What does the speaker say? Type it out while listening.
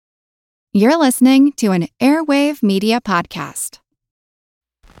You're listening to an Airwave Media Podcast.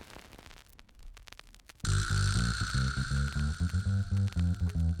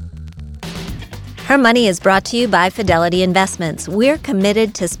 Her Money is brought to you by Fidelity Investments. We're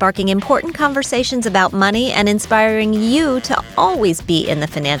committed to sparking important conversations about money and inspiring you to always be in the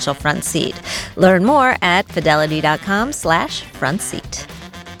financial front seat. Learn more at fidelity.com/front seat.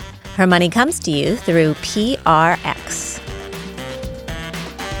 Her Money comes to you through PRX.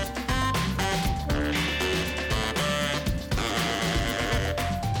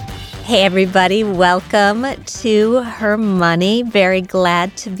 Hey, everybody. Welcome to Her Money. Very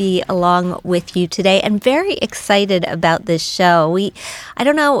glad to be along with you today and very excited about this show. I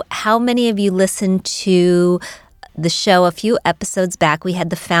don't know how many of you listened to the show a few episodes back. We had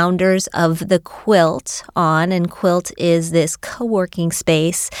the founders of The Quilt on, and Quilt is this co-working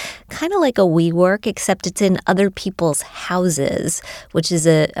space, kind of like a WeWork, except it's in other people's houses, which is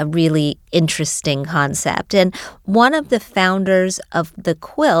a really interesting concept. And one of the founders of The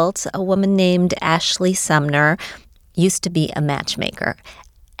Quilt, a woman named Ashley Sumner, used to be a matchmaker.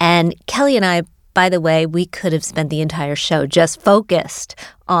 And Kelly and I, by the way, we could have spent the entire show just focused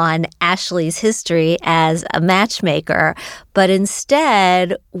on Ashley's history as a matchmaker. But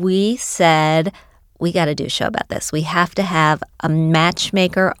instead, we said, we got to do a show about this. We have to have a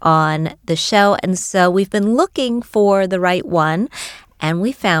matchmaker on the show. And so we've been looking for the right one, and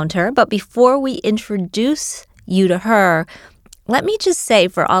we found her. But before we introduce you to her, let me just say,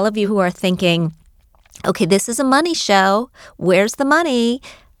 for all of you who are thinking, okay, this is a money show, where's the money?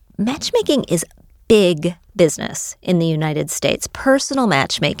 Matchmaking is big business in the United States. Personal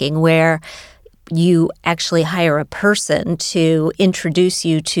matchmaking, where you actually hire a person to introduce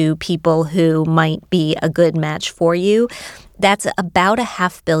you to people who might be a good match for you. That's about a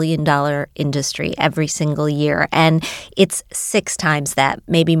 $500 million industry every single year. And it's 6 times that,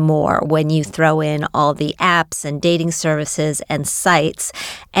 maybe more, when you throw in all the apps and dating services and sites.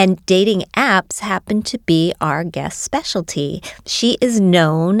 And dating apps happen to be our guest specialty. She is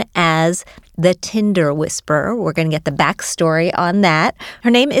known as the Tinder Whisperer. We're going to get the backstory on that. Her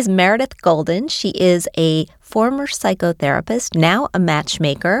name is Meredith Golden. She is a former psychotherapist, now a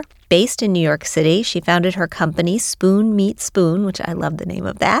matchmaker, based in New York City. She founded her company, Spoon Meets Spoon, which I love the name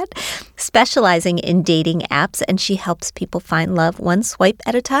of that, specializing in dating apps, and she helps people find love one swipe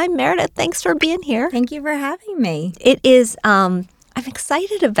at a time. Meredith, thanks for being here. Thank you for having me. It is, I'm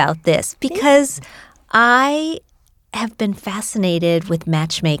excited about this because I have been fascinated with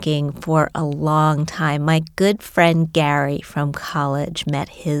matchmaking for a long time. My good friend Gary from college met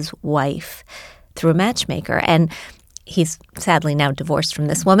his wife through a matchmaker, and he's sadly now divorced from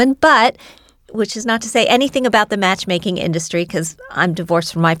this woman, but which is not to say anything about the matchmaking industry, because I'm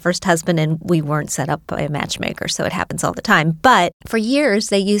divorced from my first husband and we weren't set up by a matchmaker, so it happens all the time. But for years,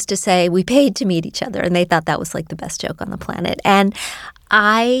 they used to say we paid to meet each other, and they thought that was like the best joke on the planet. And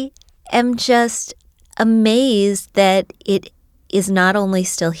I am just amazed that it is not only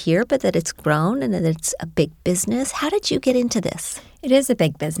still here, but that it's grown and that it's a big business. How did you get into this? It is a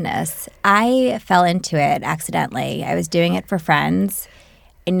big business. I fell into it accidentally. I was doing it for friends.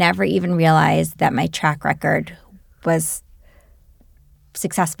 I never even realized that my track record was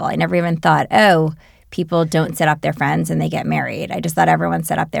successful. I never even thought, oh, people don't set up their friends and they get married. I just thought everyone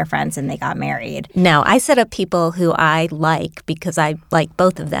set up their friends and they got married. No, I set up people who I like because I like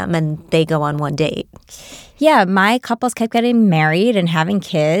both of them, and they go on one date. Yeah, my couples kept getting married and having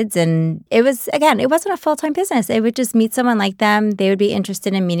kids. And it was, again, it wasn't a full-time business. I would just meet someone like them. They would be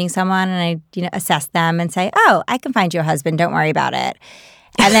interested in meeting someone, and I'd assess them and say, oh, I can find you a husband. Don't worry about it.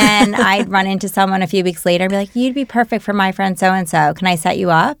 And then I'd run into someone a few weeks later and be like, you'd be perfect for my friend so-and-so. Can I set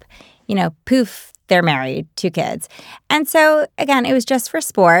you up? Poof. They're married, 2 kids. And so, again, it was just for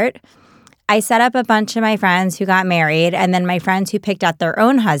sport. I set up a bunch of my friends who got married, and then my friends who picked out their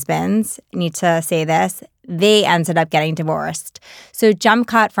own husbands, need to say this, they ended up getting divorced. So jump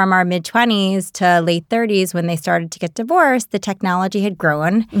cut from our mid-20s to late 30s when they started to get divorced, the technology had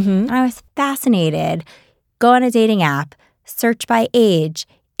grown. Mm-hmm. And I was fascinated. Go on a dating app, search by age,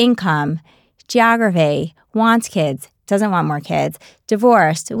 income, geography, wants kids, doesn't want more kids,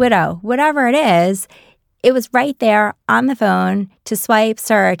 divorced, widow, whatever it is, it was right there on the phone to swipe,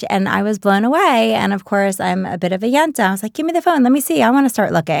 search, and I was blown away. And of course, I'm a bit of a yenta. I was like, give me the phone. Let me see. I want to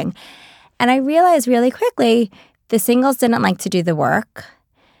start looking. And I realized really quickly the singles didn't like to do the work.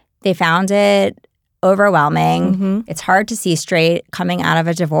 They found it overwhelming. Mm-hmm. It's hard to see straight coming out of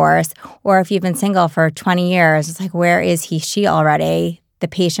a divorce. Or if you've been single for 20 years, it's like, where is he, she already? The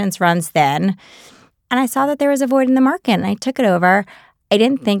patience runs thin. And I saw that there was a void in the market, and I took it over. I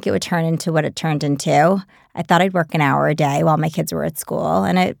didn't think it would turn into what it turned into. I thought I'd work an hour a day while my kids were at school,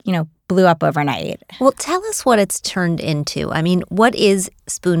 and it, blew up overnight. Well, tell us what it's turned into. I mean, what is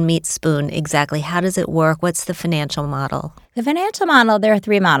Spoon Meets Spoon exactly? How does it work? What's the financial model? The financial model, there are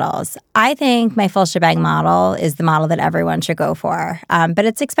 3 models. I think my full shebang model is the model that everyone should go for. But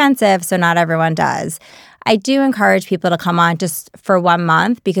it's expensive, so not everyone does. I do encourage people to come on just for 1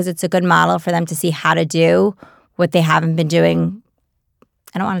 month because it's a good model for them to see how to do what they haven't been doing.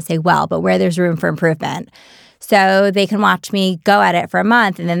 I don't want to say well, but where there's room for improvement. So they can watch me go at it for a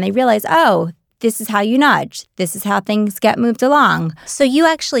month and then they realize, oh, this is how you nudge. This is how things get moved along. So you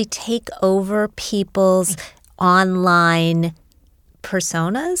actually take over people's online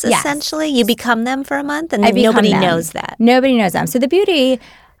personas, Yes. essentially? You become them for a month and I become nobody them. knows that. Nobody knows them. So the beauty,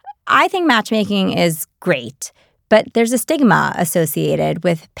 I think matchmaking is great, but there's a stigma associated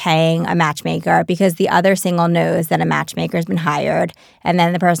with paying a matchmaker because the other single knows that a matchmaker has been hired. And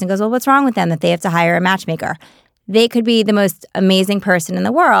then the person goes, well, what's wrong with them that they have to hire a matchmaker? They could be the most amazing person in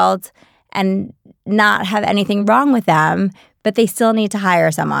the world and not have anything wrong with them, but they still need to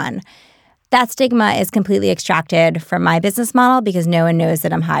hire someone. That stigma is completely extracted from my business model because no one knows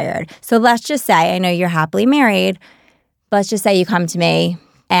that I'm hired. So let's just say, I know you're happily married. Let's just say you come to me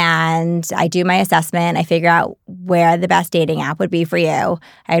and I do my assessment. I figure out where the best dating app would be for you.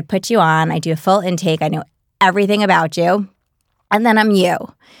 I would put you on. I do a full intake. I know everything about you. And then I'm you.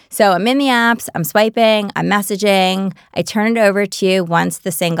 So I'm in the apps. I'm swiping. I'm messaging. I turn it over to you once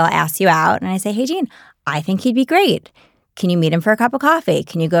the single asks you out. And I say, hey, Jean, I think he'd be great. Can you meet him for a cup of coffee?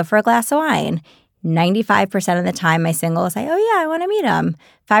 Can you go for a glass of wine? 95% of the time, my single will say, oh, yeah, I want to meet him.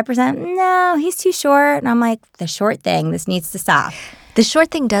 5%, no, he's too short. And I'm like, the short thing, this needs to stop. The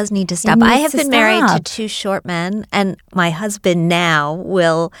short thing does need to stop. I have been married to 2 short men, and my husband now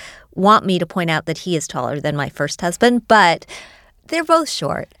will want me to point out that he is taller than my first husband, but they're both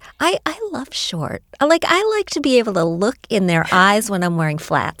short. I love short. I like to be able to look in their eyes when I'm wearing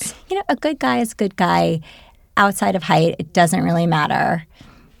flats. You know, a good guy is a good guy. Outside of height, it doesn't really matter.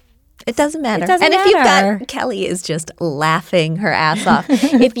 It doesn't matter. It doesn't and if matter. you've got, Kelly is just laughing her ass off.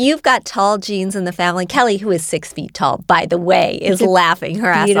 If you've got tall jeans in the family, Kelly, who is 6 feet tall, by the way, is laughing her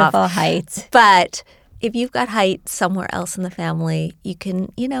ass off. Beautiful height. But if you've got height somewhere else in the family, you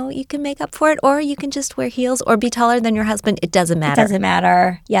can make up for it, or you can just wear heels or be taller than your husband. It doesn't matter. It doesn't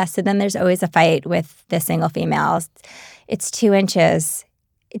matter. Yeah, so then there's always a fight with the single females. It's 2 inches.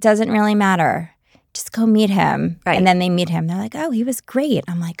 It doesn't really matter. Just go meet him. Right. And then they meet him. They're like, oh, he was great.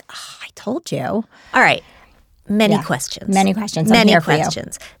 I'm like, oh, I told you. All right. Many questions. Many questions. I'm Many here for you.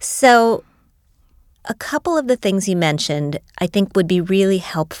 questions. So a couple of the things you mentioned I think would be really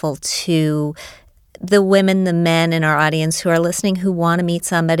helpful to the women, the men in our audience who are listening who want to meet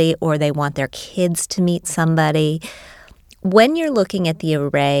somebody or they want their kids to meet somebody. When you're looking at the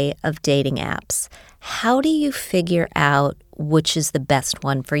array of dating apps, how do you figure out which is the best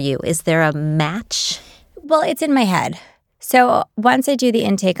one for you? Is there a match? Well, it's in my head. So once I do the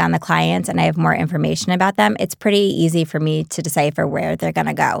intake on the clients and I have more information about them, it's pretty easy for me to decipher where they're going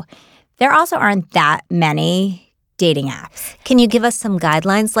to go. There also aren't that many dating apps. Can you give us some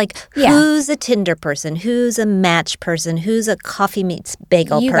guidelines? Like who's a Tinder person? Who's a Match person? Who's a Coffee Meets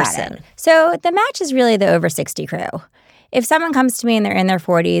Bagel person? Got it. So the Match is really the over 60 crew. If someone comes to me and they're in their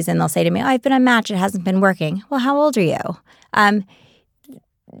 40s and they'll say to me, oh, I've been on Match, it hasn't been working. Well, how old are you?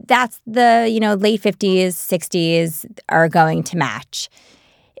 That's the, late 50s, 60s are going to Match.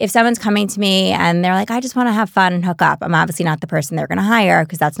 If someone's coming to me and they're like, I just want to have fun and hook up, I'm obviously not the person they're going to hire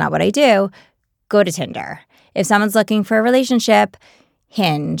because that's not what I do. Go to Tinder. If someone's looking for a relationship,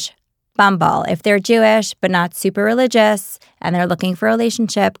 Hinge, Bumble. If they're Jewish but not super religious and they're looking for a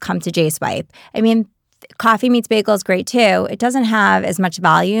relationship, come to JSwipe. I mean, Coffee Meets Bagel is great too. It doesn't have as much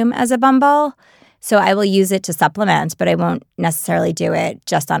volume as a Bumble, so I will use it to supplement, but I won't necessarily do it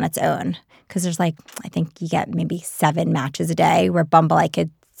just on its own because there's I think you get maybe 7 matches a day where Bumble I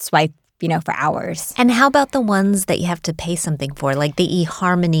could swipe, for hours. And how about the ones that you have to pay something for, like the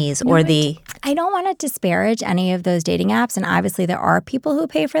eHarmonies or the... I don't want to disparage any of those dating apps, and obviously there are people who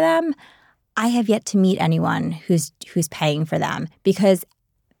pay for them. I have yet to meet anyone who's paying for them because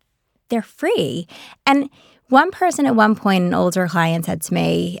they're free. And one person at one point, an older client, said to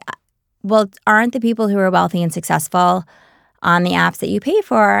me, well, aren't the people who are wealthy and successful on the apps that you pay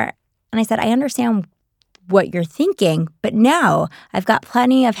for? And I said, I understand what you're thinking, but no, I've got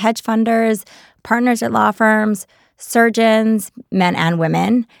plenty of hedge funders, partners at law firms, surgeons, men and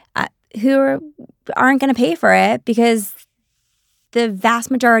women, who aren't going to pay for it because the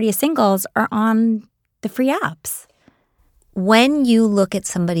vast majority of singles are on the free apps. When you look at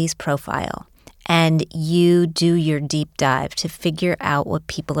somebody's profile and you do your deep dive to figure out what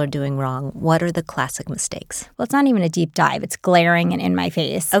people are doing wrong, what are the classic mistakes? Well, it's not even a deep dive. It's glaring and in my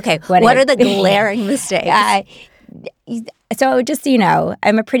face. Okay, what are the glaring mistakes? So just so you know,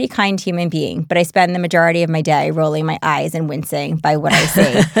 I'm a pretty kind human being, but I spend the majority of my day rolling my eyes and wincing by what I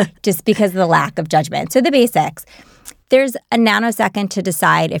see just because of the lack of judgment. So the basics. There's a nanosecond to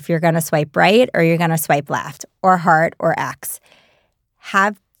decide if you're going to swipe right or you're going to swipe left or heart or X.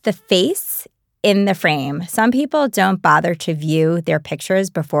 Have the face in the frame. Some people don't bother to view their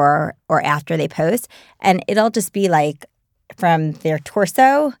pictures before or after they post, and it'll just be like from their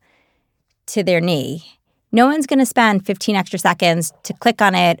torso to their knee. No one's going to spend 15 extra seconds to click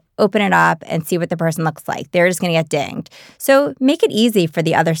on it, open it up, and see what the person looks like. They're just going to get dinged. So make it easy for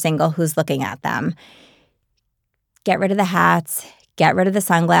the other single who's looking at them. Get rid of the hats. Get rid of the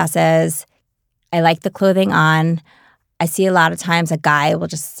sunglasses. I like the clothing on. I see a lot of times a guy will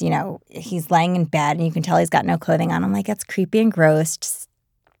just, he's laying in bed and you can tell he's got no clothing on. I'm like, that's creepy and gross. Just,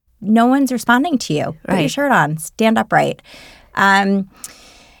 no one's responding to you. Put your shirt on. Stand upright.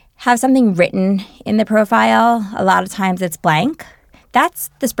 Have something written in the profile. A lot of times it's blank. That's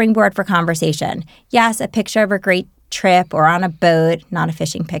the springboard for conversation. Yes, a picture of a great trip or on a boat, not a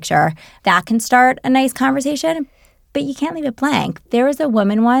fishing picture. That can start a nice conversation, but you can't leave it blank. There was a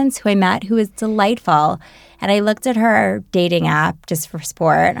woman once who I met who was delightful, and I looked at her dating app just for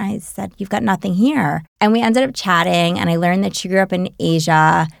sport, and I said, you've got nothing here. And we ended up chatting, and I learned that she grew up in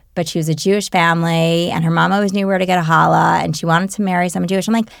Asia, but she was a Jewish family, and her mom always knew where to get a challah, and she wanted to marry someone Jewish.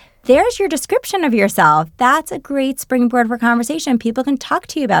 I'm like, there's your description of yourself. That's a great springboard for conversation. People can talk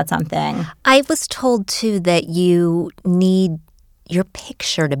to you about something. I was told, too, that you need your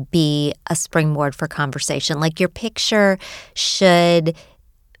picture to be a springboard for conversation. Like your picture should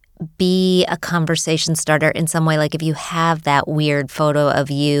be a conversation starter in some way. Like if you have that weird photo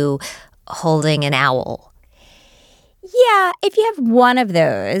of you holding an owl. Yeah, if you have one of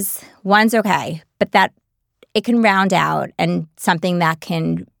those, one's okay. But that it can round out and something that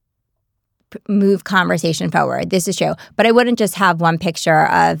can move conversation forward. This is true. But I wouldn't just have one picture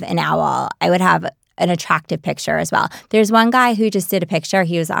of an owl. I would have an attractive picture as well. There's one guy who just did a picture.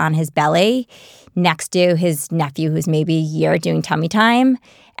 He was on his belly next to his nephew who's maybe a year doing tummy time.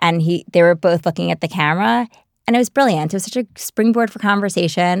 And they were both looking at the camera. And it was brilliant. It was such a springboard for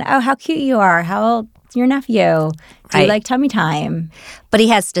conversation. Oh, how cute you are. How old is your nephew? Do you like tummy time? But he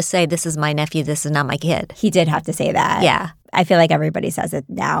has to say, this is my nephew. This is not my kid. He did have to say that. Yeah. I feel like everybody says it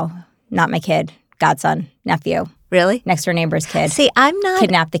now. Not my kid. Godson. Nephew. Really? Next door neighbor's kid. See, I'm not...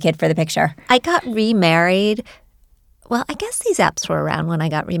 Kidnapped the kid for the picture. I got remarried. Well, I guess these apps were around when I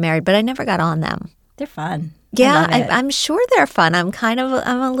got remarried, but I never got on them. They're fun. Yeah, I'm sure they're fun. I'm having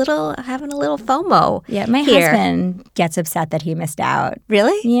a little FOMO. Yeah, my husband gets upset that he missed out.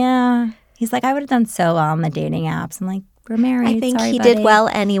 Really? Yeah. He's like, I would have done so well on the dating apps. I'm like, we're married. I think Sorry, he buddy. did well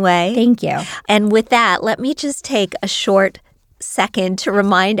anyway. Thank you. And with that, let me just take a short second to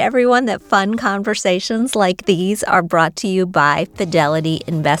remind everyone that fun conversations like these are brought to you by Fidelity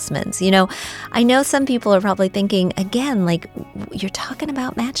Investments. I know some people are probably thinking, again, like you're talking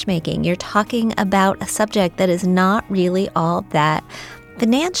about matchmaking. You're talking about a subject that is not really all that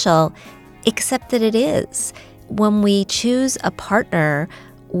financial, except that it is. When we choose a partner,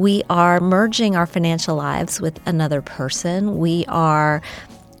 we are merging our financial lives with another person. We are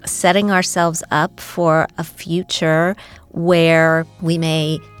setting ourselves up for a future where we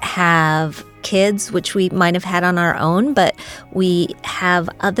may have kids, which we might have had on our own, but we have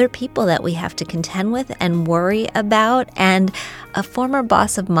other people that we have to contend with and worry about. And a former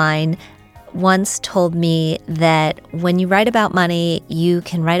boss of mine once told me that when you write about money, you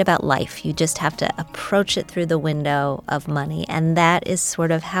can write about life. You just have to approach it through the window of money. And that is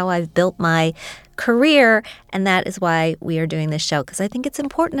sort of how I've built my career. And that is why we are doing this show, because I think it's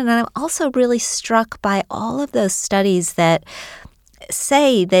important. And I'm also really struck by all of those studies that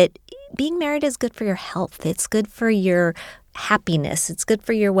say that being married is good for your health. It's good for your happiness. It's good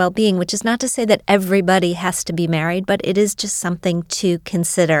for your well-being, which is not to say that everybody has to be married, but it is just something to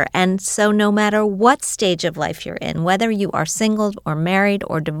consider. And so no matter what stage of life you're in, whether you are single or married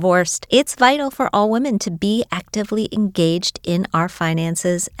or divorced, it's vital for all women to be actively engaged in our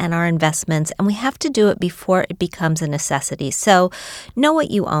finances and our investments. And we have to do it before it becomes a necessity. So know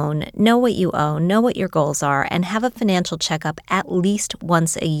what you own, know what you own, know what your goals are, and have a financial checkup at least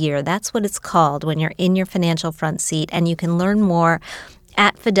once a year. That's what it's called when you're in your financial front seat. And you can learn more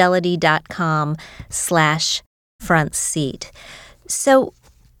at fidelity.com/front seat. So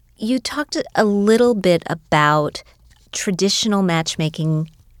you talked a little bit about traditional matchmaking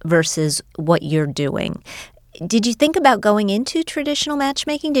versus what you're doing. Did you think about going into traditional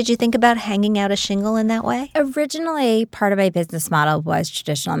matchmaking? Did you think about hanging out a shingle in that way? Originally, part of my business model was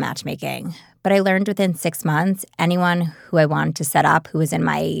traditional matchmaking. But I learned within 6 months, anyone who I wanted to set up who was in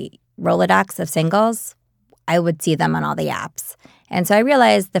my Rolodex of singles, I would see them on all the apps. And so I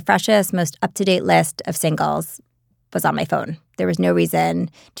realized the freshest, most up-to-date list of singles was on my phone. There was no reason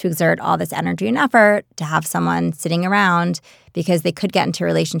to exert all this energy and effort to have someone sitting around because they could get into a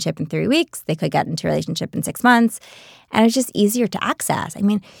relationship in 3 weeks. They could get into a relationship in 6 months. And it's just easier to access. I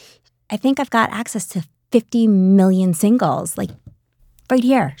mean, I think I've got access to 50 million singles, like right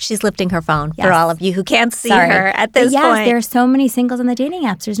here. She's lifting her phone for all of you who can't see Sorry. her at this Yes, point. there are so many singles on the dating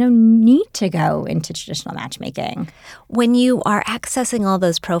apps. There's no need to go into traditional matchmaking. When you are accessing all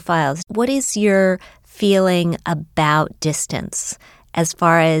those profiles, what is your feeling about distance as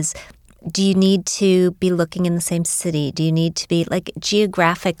far as do you need to be looking in the same city? Do you need to be like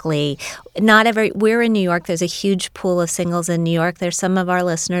geographically? We're in New York. There's a huge pool of singles in New York. There's some of our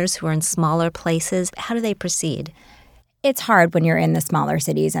listeners who are in smaller places. How do they proceed? It's hard when you're in the smaller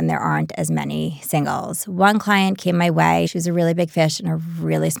cities and there aren't as many singles. One client came my way. She was a really big fish in a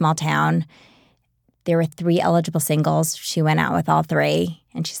really small town. There were 3 eligible singles. She went out with all 3,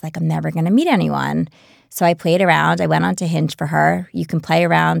 and she's like, I'm never going to meet anyone. So I played around. I went on to Hinge for her. You can play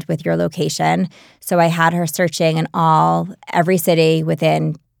around with your location. So I had her searching in every city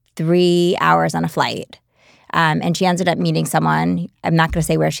within 3 hours on a flight. And she ended up meeting someone. I'm not going to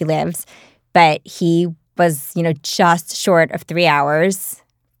say where she lives, but he was, just short of 3 hours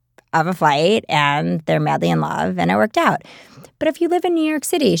of a flight, and they're madly in love, and it worked out. But if you live in New York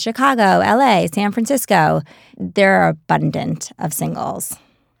City, Chicago, LA, San Francisco, they're abundant of singles.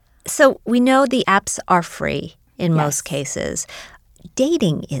 So we know the apps are free in most cases.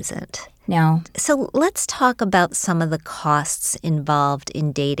 Dating isn't. No. So let's talk about some of the costs involved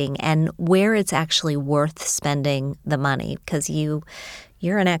in dating and where it's actually worth spending the money, because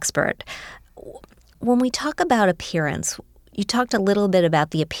you're an expert. When we talk about appearance, you talked a little bit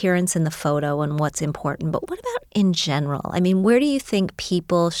about the appearance in the photo and what's important, but what about in general? I mean, where do you think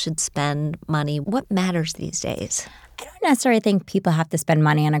people should spend money? What matters these days? I don't necessarily think people have to spend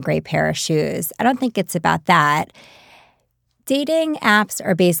money on a great pair of shoes. I don't think it's about that. Dating apps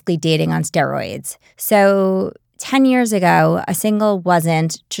are basically dating on steroids. So 10 years ago, a single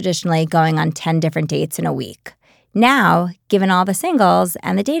wasn't traditionally going on 10 different dates in a week. Now, given all the singles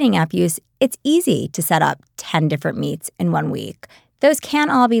and the dating app use, it's easy to set up 10 different meets in 1 week. Those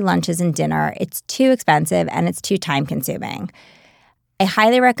can't all be lunches and dinner. It's too expensive and it's too time-consuming. I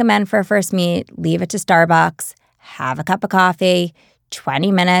highly recommend for a first meet, leave it to Starbucks, have a cup of coffee,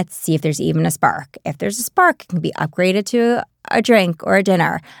 20 minutes, see if there's even a spark. If there's a spark, it can be upgraded to a drink or a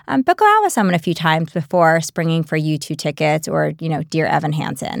dinner. But go out with someone a few times before springing for U2 tickets or, Dear Evan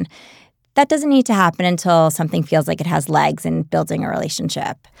Hansen. That doesn't need to happen until something feels like it has legs in building a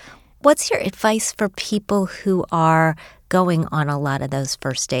relationship. What's your advice for people who are going on a lot of those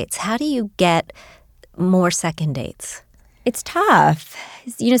first dates? How do you get more second dates? It's tough.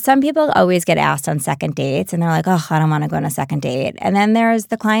 Some people always get asked on second dates and they're like, oh, I don't want to go on a second date. And then there's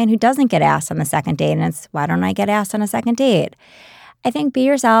the client who doesn't get asked on the second date and it's, why don't I get asked on a second date? I think be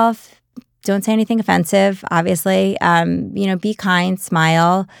yourself. Don't say anything offensive, obviously. Be kind,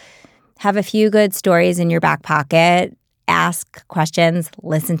 smile. Have a few good stories in your back pocket. Ask questions.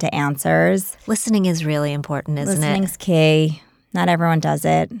 Listen to answers. Listening is really important, isn't it? Listening's key. Not everyone does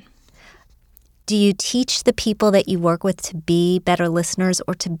it. Do you teach the people that you work with to be better listeners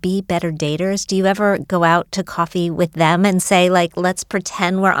or to be better daters? Do you ever go out to coffee with them and say, like, let's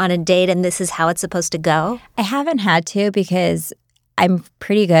pretend we're on a date and this is how it's supposed to go? I haven't had to because I'm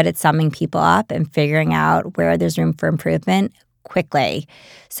pretty good at summing people up and figuring out where there's room for improvement quickly.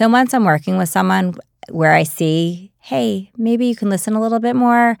 So once I'm working with someone where I see, hey, maybe you can listen a little bit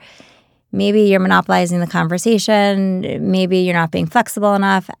more, maybe you're monopolizing the conversation, maybe you're not being flexible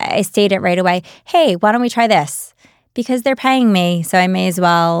enough, I state it right away, hey, why don't we try this? Because they're paying me, so I may as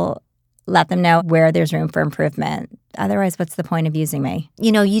well let them know where there's room for improvement. Otherwise, what's the point of using me?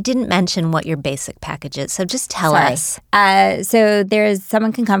 You didn't mention what your basic package is, so just tell us. So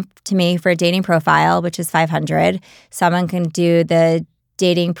someone can come to me for a dating profile, which is $500. Someone can do the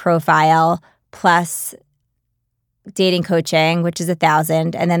dating profile plus dating coaching, which is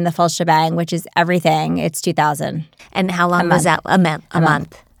 $1,000, and then the full shebang, which is everything. It's $2,000. And how long was that? A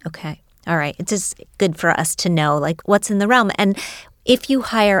month. Okay. All right. It's just good for us to know, like, what's in the realm. And if you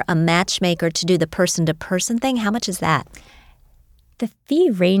hire a matchmaker to do the person-to-person thing, how much is that? The fee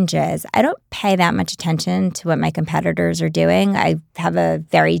ranges. I don't pay that much attention to what my competitors are doing. I have a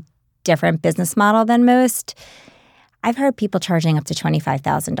very different business model than most. I've heard people charging up to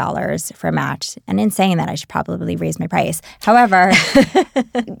 $25,000 for a match. And in saying that, I should probably raise my price. However,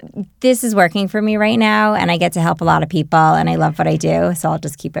 this is working for me right now, and I get to help a lot of people, and I love what I do, so I'll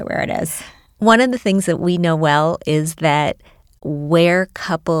just keep it where it is. One of the things that we know well is that where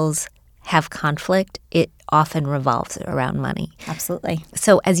couples have conflict, it often revolves around money. Absolutely.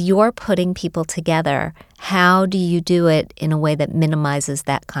 So as you're putting people together, how do you do it in a way that minimizes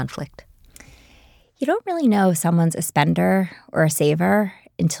that conflict? You don't really know if someone's a spender or a saver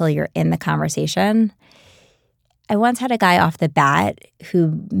until you're in the conversation. I once had a guy off the bat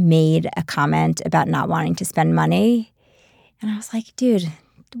who made a comment about not wanting to spend money. And I was like, dude,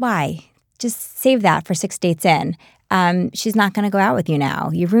 why? Just save that for 6 dates in. She's not going to go out with you now.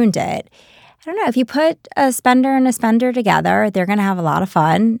 You ruined it. I don't know. If you put a spender and a spender together, they're going to have a lot of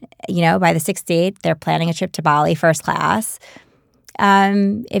fun. You know, by the 6th date, they're planning a trip to Bali first class.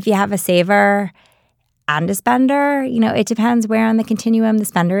 If you have a saver and a spender, you know, it depends where on the continuum the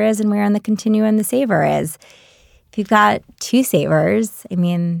spender is and where on the continuum the saver is. If you've got 2 savers, I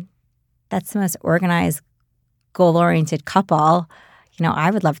mean, that's the most organized, goal-oriented couple. You know,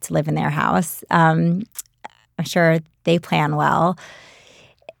 I would love to live in their house. I'm sure they plan well.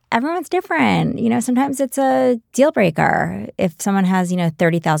 Everyone's different. You know, sometimes it's a deal breaker if someone has, you know,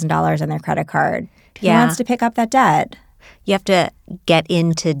 $30,000 on their credit card. Who wants to pick up that debt? You have to get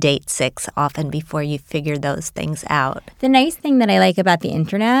into date 6 often before you figure those things out. The nice thing that I like about the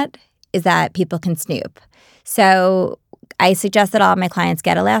internet is that people can snoop. So I suggest that all of my clients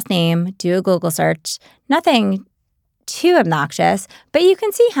get a last name, do a Google search, nothing too obnoxious, but you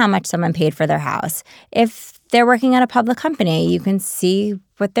can see how much someone paid for their house. If they're working at a public company, you can see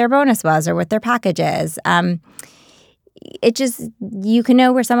what their bonus was or what their package is. You can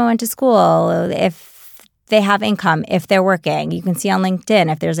know where someone went to school, if they have income, if they're working. You can see on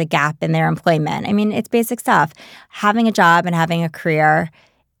LinkedIn if there's a gap in their employment. I mean, it's basic stuff. Having a job and having a career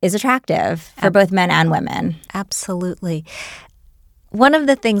is attractive for both men and women. Absolutely. One of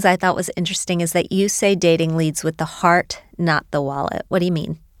the things I thought was interesting is that you say dating leads with the heart, not the wallet. What do you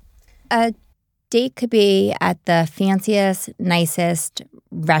mean? A date could be at the fanciest, nicest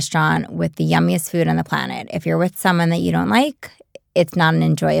restaurant with the yummiest food on the planet. If you're with someone that you don't like, it's not an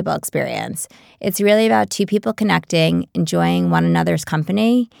enjoyable experience. It's really about 2 people connecting, enjoying one another's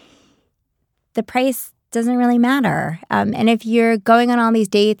company. The price doesn't really matter. And if you're going on all these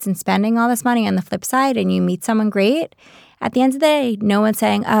dates and spending all this money on the flip side and you meet someone great, at the end of the day, no one's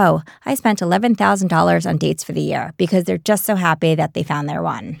saying, oh, I spent $11,000 on dates for the year, because they're just so happy that they found their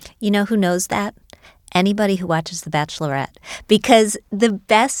one. You know who knows that? Anybody who watches The Bachelorette. Because the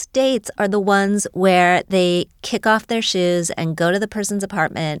best dates are the ones where they kick off their shoes and go to the person's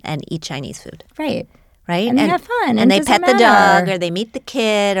apartment and eat Chinese food. Right. Right? And they have fun. And they pet the dog, or they meet the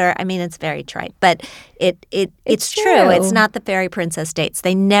kid, or, I mean, it's very trite. But it's true. It's not the fairy princess dates.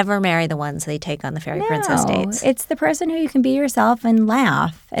 They never marry the ones they take on the fairy princess dates. It's the person who you can be yourself and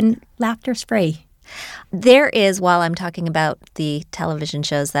laugh. And laughter's free. There is, while I'm talking about the television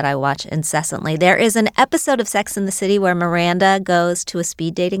shows that I watch incessantly, there is an episode of Sex and the City where Miranda goes to a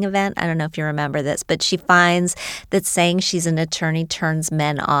speed dating event. I don't know if you remember this, but she finds that saying she's an attorney turns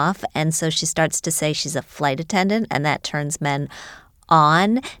men off. And so she starts to say she's a flight attendant, and that turns men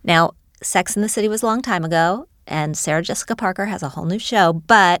on. Now, Sex and the City was a long time ago, and Sarah Jessica Parker has a whole new show.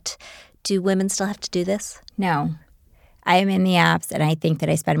 But do women still have to do this? No. I am in the apps, and I think that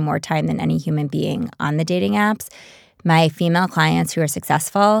I spend more time than any human being on the dating apps. My female clients who are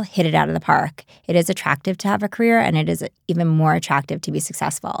successful hit it out of the park. It is attractive to have a career, and it is even more attractive to be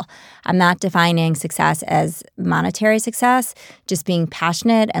successful. I'm not defining success as monetary success, just being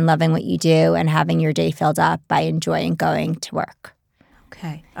passionate and loving what you do and having your day filled up by enjoying going to work.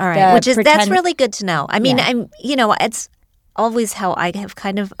 Okay. All right. That's really good to know. I mean, Yeah. It's always how I have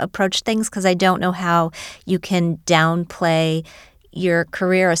kind of approached things, because I don't know how you can downplay your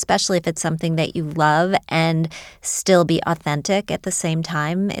career, especially if it's something that you love, and still be authentic at the same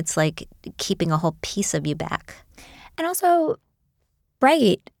time. It's like keeping a whole piece of you back. And also,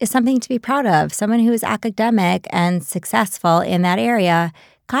 bright is something to be proud of. Someone who is academic and successful in that area.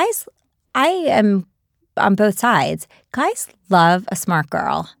 Guys, I am on both sides. Guys love a smart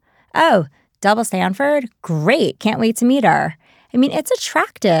girl. Oh, double Stanford? Great. Can't wait to meet her. I mean, it's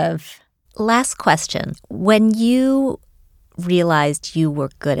attractive. Last question. When you realized you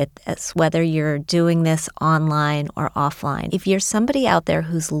were good at this, whether you're doing this online or offline, if you're somebody out there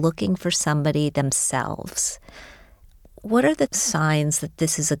who's looking for somebody themselves, what are the signs that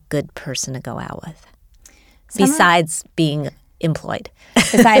this is a good person to go out with? Besides being employed.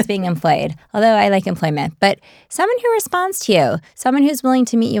 Besides being employed, although I like employment. But someone who responds to you, someone who's willing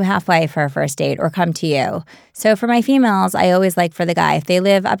to meet you halfway for a first date or come to you. So for my females, I always like for the guy, if they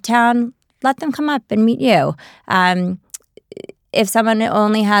live uptown, let them come up and meet you. If someone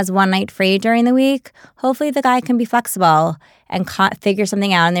only has one night free during the week, hopefully the guy can be flexible and figure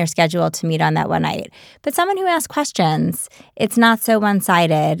something out in their schedule to meet on that one night. But someone who asks questions, it's not so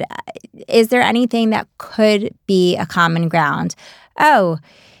one-sided. Is there anything that could be a common ground? Oh,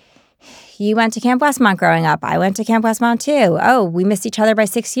 you went to Camp Westmont growing up. I went to Camp Westmont too. Oh, we missed each other by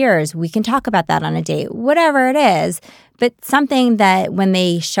 6 years. We can talk about that on a date. Whatever it is. But something that when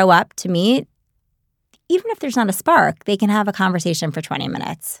they show up to meet, even if there's not a spark, they can have a conversation for 20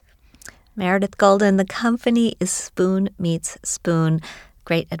 minutes. Meredith Golden, the company is Spoon Meets Spoon.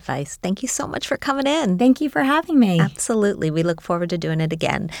 Great advice. Thank you so much for coming in. Thank you for having me. Absolutely. We look forward to doing it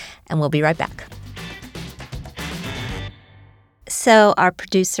again. And we'll be right back. So our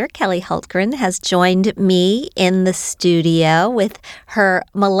producer, Kelly Hultgren, has joined me in the studio with her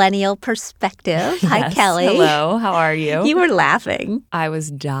millennial perspective. Hi, Yes. Kelly. Hello. How are you? You were laughing. I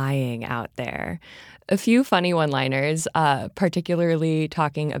was dying out there. A few funny one-liners, particularly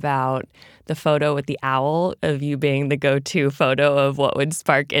talking about the photo with the owl, of you being the go-to photo of what would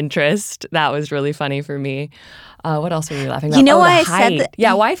spark interest. That was really funny for me. What else were we laughing about? You know the why I height. said that?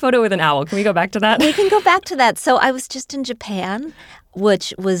 Yeah, why photo with an owl? Can we go back to that? We can go back to that. So I was just in Japan,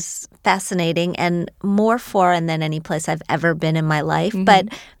 which was fascinating and more foreign than any place I've ever been in my life. Mm-hmm. But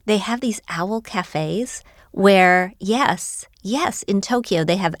they have these owl cafes where, yes, in Tokyo,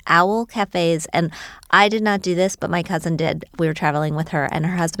 they have owl cafes. And I did not do this, but my cousin did. We were traveling with her and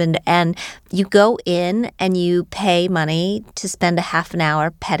her husband. And you go in and you pay money to spend a half an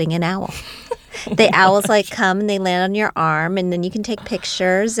hour petting an owl. The owls come and they land on your arm, and then you can take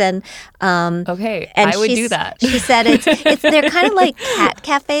pictures. And Okay, and I would do that. She said they're kind of like cat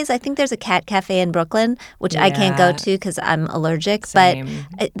cafes. I think there's a cat cafe in Brooklyn, which I can't go Yeah. to because I'm allergic. Same.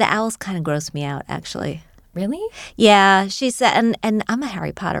 But the owls kind of gross me out, actually. Really? Yeah, she said, and I'm a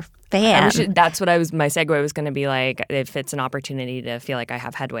Harry Potter fan. That's what my segue was going to be like. If it's an opportunity to feel like I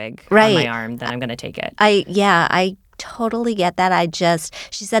have Hedwig Right. on my arm, then I'm going to take it. I totally get that.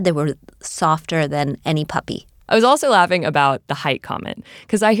 She said they were softer than any puppy. I was also laughing about the height comment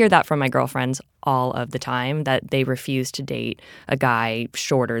because I hear that from my girlfriends all of the time, that they refuse to date a guy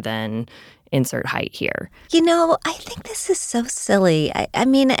shorter than insert height here. You know, I think this is so silly. I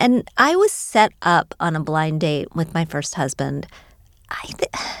mean, and I was set up on a blind date with my first husband.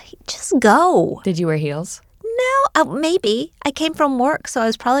 Just go. Did you wear heels? No, maybe. I came from work, so I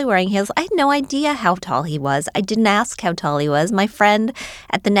was probably wearing heels. I had no idea how tall he was. I didn't ask how tall he was. My friend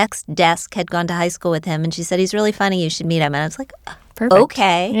at the next desk had gone to high school with him, and she said, he's really funny. You should meet him. And I was like, Perfect.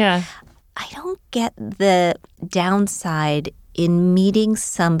 okay. Yeah. I don't get the downside in meeting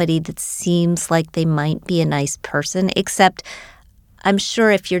somebody that seems like they might be a nice person, except I'm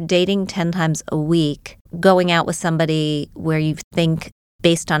sure if you're dating 10 times a week, going out with somebody where you think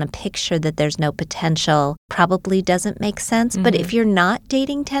based on a picture that there's no potential probably doesn't make sense. Mm-hmm. But if you're not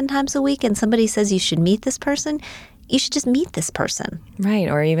dating 10 times a week and somebody says you should meet this person, you should just meet this person. Right.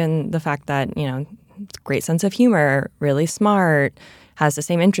 Or even the fact that, great sense of humor, really smart, has the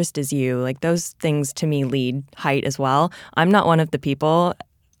same interest as you. Like those things to me lead height as well. I'm not one of the people.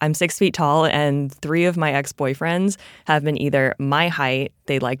 I'm 6 feet tall, and 3 of my ex-boyfriends have been either my height,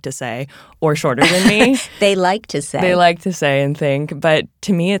 they like to say, or shorter than me. They like to say. They like to say and think. But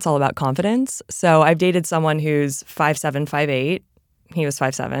to me, it's all about confidence. So I've dated someone who's 5'7", 5'8". He was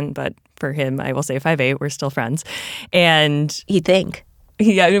 5'7", but for him, I will say 5'8". We're still friends. And You think.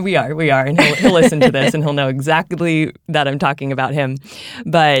 yeah, we are. And he'll listen to this and he'll know exactly that I'm talking about him.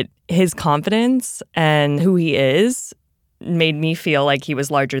 But his confidence and who he is made me feel like he was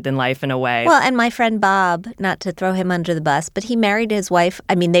larger than life in a way. Well, and my friend Bob, not to throw him under the bus, but he married his wife.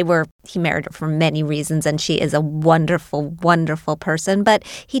 I mean, he married her for many reasons, and she is a wonderful, wonderful person. But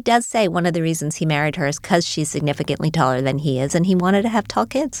he does say one of the reasons he married her is because she's significantly taller than he is, and he wanted to have tall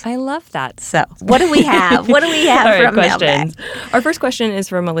kids. I love that. So what do we have? What do we have All right, from questions. Mailbag? Our first question is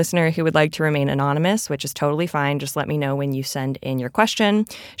from a listener who would like to remain anonymous, which is totally fine. Just let me know when you send in your question.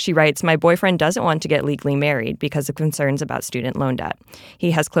 She writes, my boyfriend doesn't want to get legally married because of concerns about student loan debt.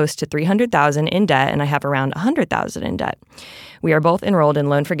 He has close to $300,000 in debt, and I have around $100,000 in debt. We are both enrolled in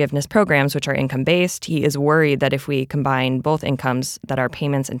loan forgiveness programs, which are income-based. He is worried that if we combine both incomes, that our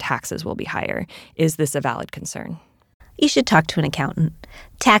payments and taxes will be higher. Is this a valid concern? You should talk to an accountant.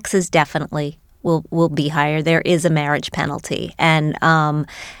 Taxes definitely will be higher. There is a marriage penalty, and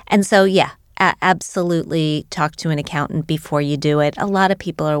so yeah. absolutely talk to an accountant before you do it. A lot of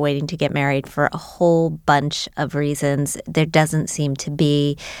people are waiting to get married for a whole bunch of reasons. There doesn't seem to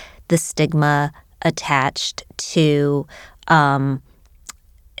be the stigma attached to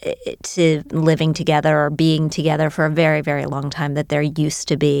living together or being together for a very, very long time that there used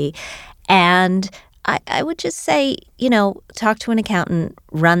to be. And I would just say, talk to an accountant,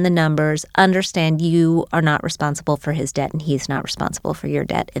 run the numbers, understand you are not responsible for his debt and he's not responsible for your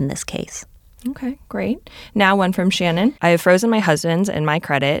debt in this case. Okay, great. Now one from Shannon. I have frozen my husband's and my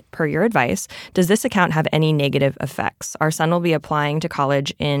credit per your advice. Does this account have any negative effects? Our son will be applying to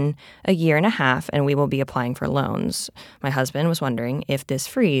college in a year and a half, and we will be applying for loans. My husband was wondering if this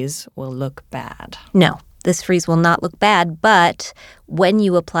freeze will look bad. No, this freeze will not look bad, but when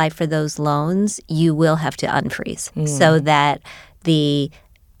you apply for those loans, you will have to unfreeze so that the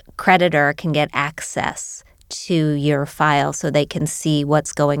creditor can get access to your file so they can see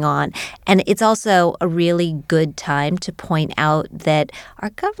what's going on. And it's also a really good time to point out that our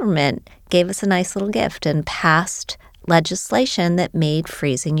government gave us a nice little gift and passed legislation that made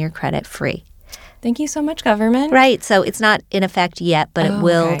freezing your credit free. Thank you so much, government. Right. So it's not in effect yet, but it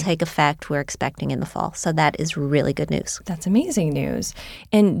will okay. take effect, we're expecting, in the fall. So that is really good news. That's amazing news.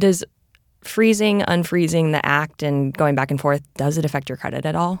 And does freezing, unfreezing the act and going back and forth, does it affect your credit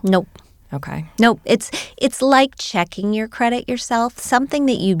at all? Nope. Okay. Nope. It's like checking your credit yourself. Something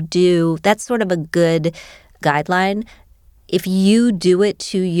that you do, that's sort of a good guideline. If you do it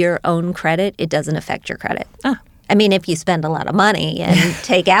to your own credit, it doesn't affect your credit. I mean, if you spend a lot of money and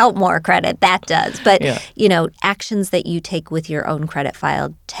take out more credit, that does. But, actions that you take with your own credit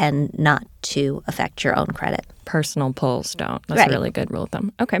file tend not to affect your own credit. Personal pulls don't. That's right. a really good rule of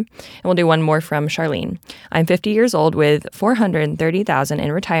thumb. Okay. And we'll do one more from Charlene. I'm 50 years old with $430,000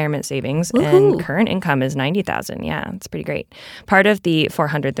 in retirement savings, Woo-hoo. and current income is $90,000. Yeah, it's pretty great. Part of the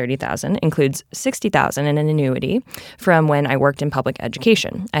 $430,000 includes $60,000 in an annuity from when I worked in public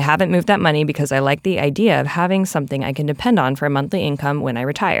education. I haven't moved that money because I like the idea of having something I can depend on for a monthly income when I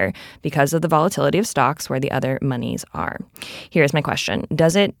retire because of the volatility of stocks where the other monies are. Here's my question.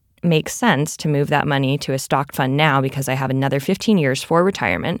 Does it make sense to move that money to a stock fund now because I have another 15 years for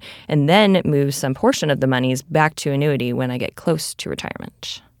retirement and then move some portion of the monies back to annuity when I get close to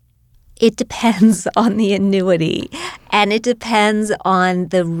retirement? It depends on the annuity, and it depends on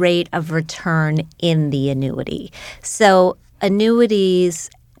the rate of return in the annuity. So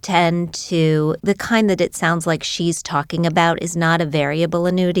annuities tend to, the kind that it sounds like she's talking about is not a variable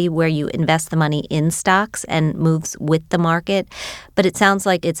annuity where you invest the money in stocks and moves with the market, but it sounds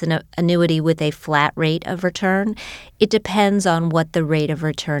like it's an annuity with a flat rate of return. It depends on what the rate of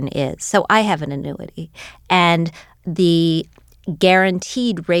return is. So I have an annuity, and the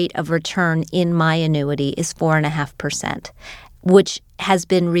guaranteed rate of return in my annuity is 4.5%, which has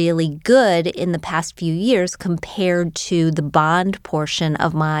been really good in the past few years compared to the bond portion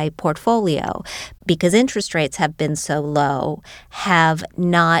of my portfolio, because interest rates have been so low, have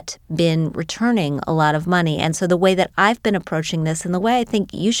not been returning a lot of money. And so the way that I've been approaching this, and the way I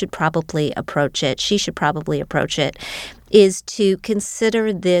think you should probably approach it, she should probably approach it, is to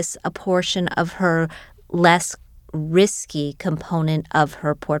consider this a portion of her less risky component of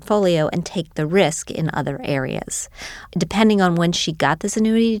her portfolio and take the risk in other areas. Depending on when she got this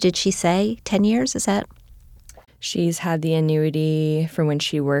annuity, did she say 10 years? Is that? She's had the annuity from when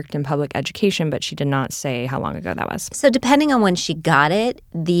she worked in public education, but she did not say how long ago that was. So depending on when she got it,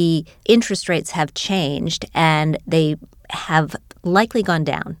 the interest rates have changed and they have likely gone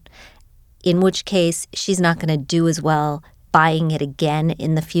down, in which case she's not going to do as well buying it again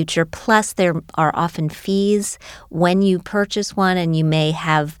in the future. Plus, there are often fees when you purchase one, and you may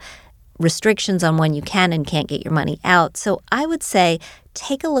have restrictions on when you can and can't get your money out. So I would say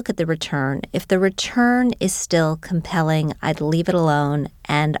take a look at the return. If the return is still compelling, I'd leave it alone,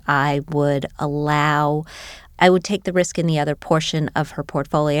 and I would take the risk in the other portion of her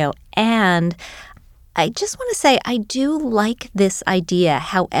portfolio. And I just want to say I do like this idea,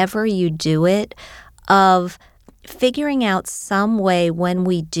 however you do it, of figuring out some way when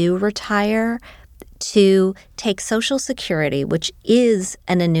we do retire to take Social Security, which is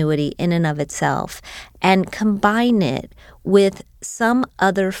an annuity in and of itself, and combine it with some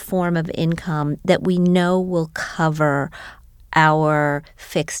other form of income that we know will cover our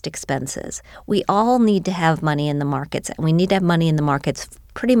fixed expenses. We all need to have money in the markets, and we need to have money in the markets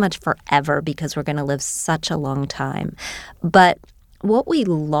pretty much forever because we're going to live such a long time. But what we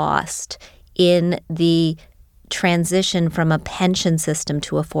lost in the transition from a pension system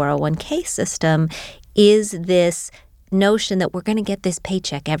to a 401k system is this notion that we're going to get this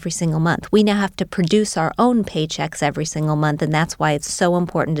paycheck every single month. We now have to produce our own paychecks every single month, and that's why it's so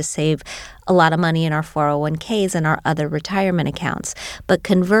important to save a lot of money in our 401ks and our other retirement accounts. But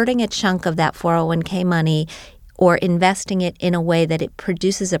converting a chunk of that 401k money or investing it in a way that it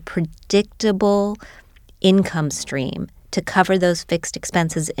produces a predictable income stream to cover those fixed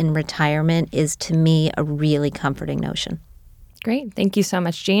expenses in retirement is, to me, a really comforting notion. Great. Thank you so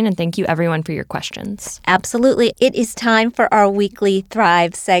much, Jean, and thank you everyone for your questions. Absolutely. It is time for our weekly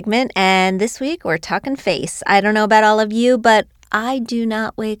Thrive segment, and this week we're talking face. I don't know about all of you, but I do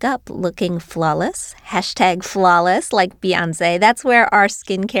not wake up looking flawless, #flawless, like Beyonce. That's where our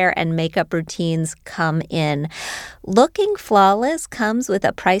skincare and makeup routines come in. Looking flawless comes with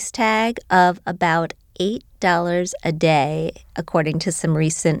a price tag of about $8 a day, according to some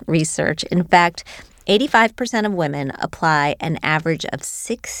recent research. In fact, 85% of women apply an average of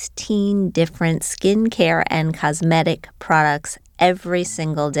 16 different skincare and cosmetic products every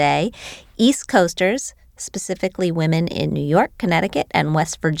single day. East Coasters, specifically women in New York, Connecticut, and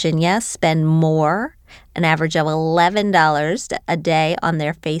West Virginia, spend more, an average of $11 a day on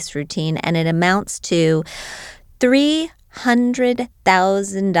their face routine, and it amounts to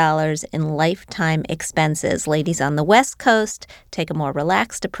 $300,000 in lifetime expenses. Ladies on the West Coast take a more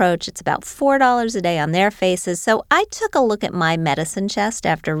relaxed approach. It's about $4 a day on their faces. So I took a look at my medicine chest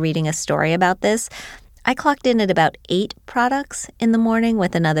after reading a story about this. I clocked in at about 8 products in the morning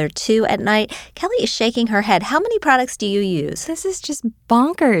with another 2 at night. Kelly is shaking her head. How many products do you use? This is just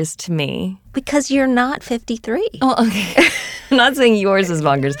bonkers to me. Because you're not 53. Oh, okay. I'm not saying yours is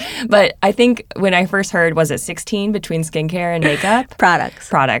bonkers, but I think when I first heard, was it 16 between skincare and makeup?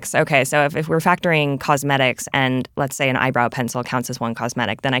 Products. Okay, so if we're factoring cosmetics and let's say an eyebrow pencil counts as one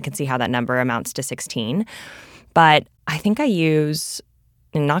cosmetic, then I can see how that number amounts to 16. But I think I use,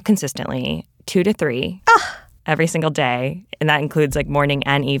 not consistently, 2 to 3 every single day, and that includes like morning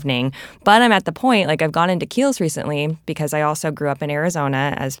and evening. But I'm at the point, like I've gone into Kiehl's recently because I also grew up in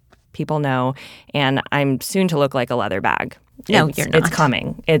Arizona, as people know, and I'm soon to look like a leather bag. No, you're not. It's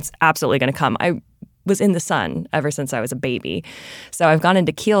coming. It's absolutely going to come. I was in the sun ever since I was a baby. So I've gone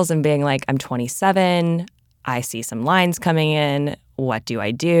into Kiehl's and being like, I'm 27. I see some lines coming in. What do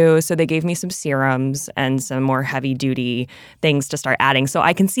I do? So they gave me some serums and some more heavy-duty things to start adding. So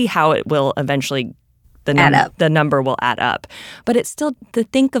I can see how it will eventually, the number will add up. But it's still, to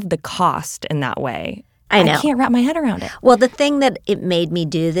think of the cost in that way, I know. I can't wrap my head around it. Well, the thing that it made me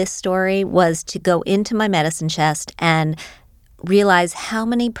do this story was to go into my medicine chest and realize how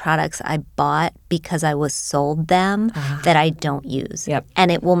many products I bought because I was sold them that I don't use. Yep.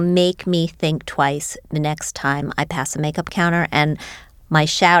 And it will make me think twice the next time I pass a makeup counter. And my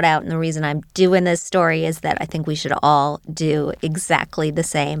shout out and the reason I'm doing this story is that I think we should all do exactly the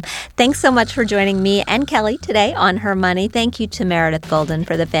same. Thanks so much for joining me and Kelly today on Her Money. Thank you to Meredith Golden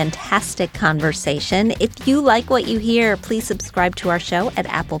for the fantastic conversation. If you like what you hear, please subscribe to our show at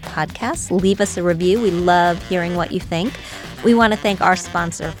Apple Podcasts. Leave us a review. We love hearing what you think. We want to thank our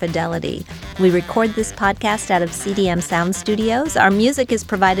sponsor, Fidelity. We record this podcast out of CDM Sound Studios. Our music is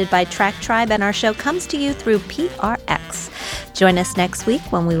provided by Track Tribe, and our show comes to you through PRX. Join us next week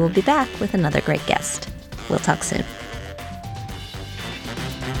when we will be back with another great guest. We'll talk soon.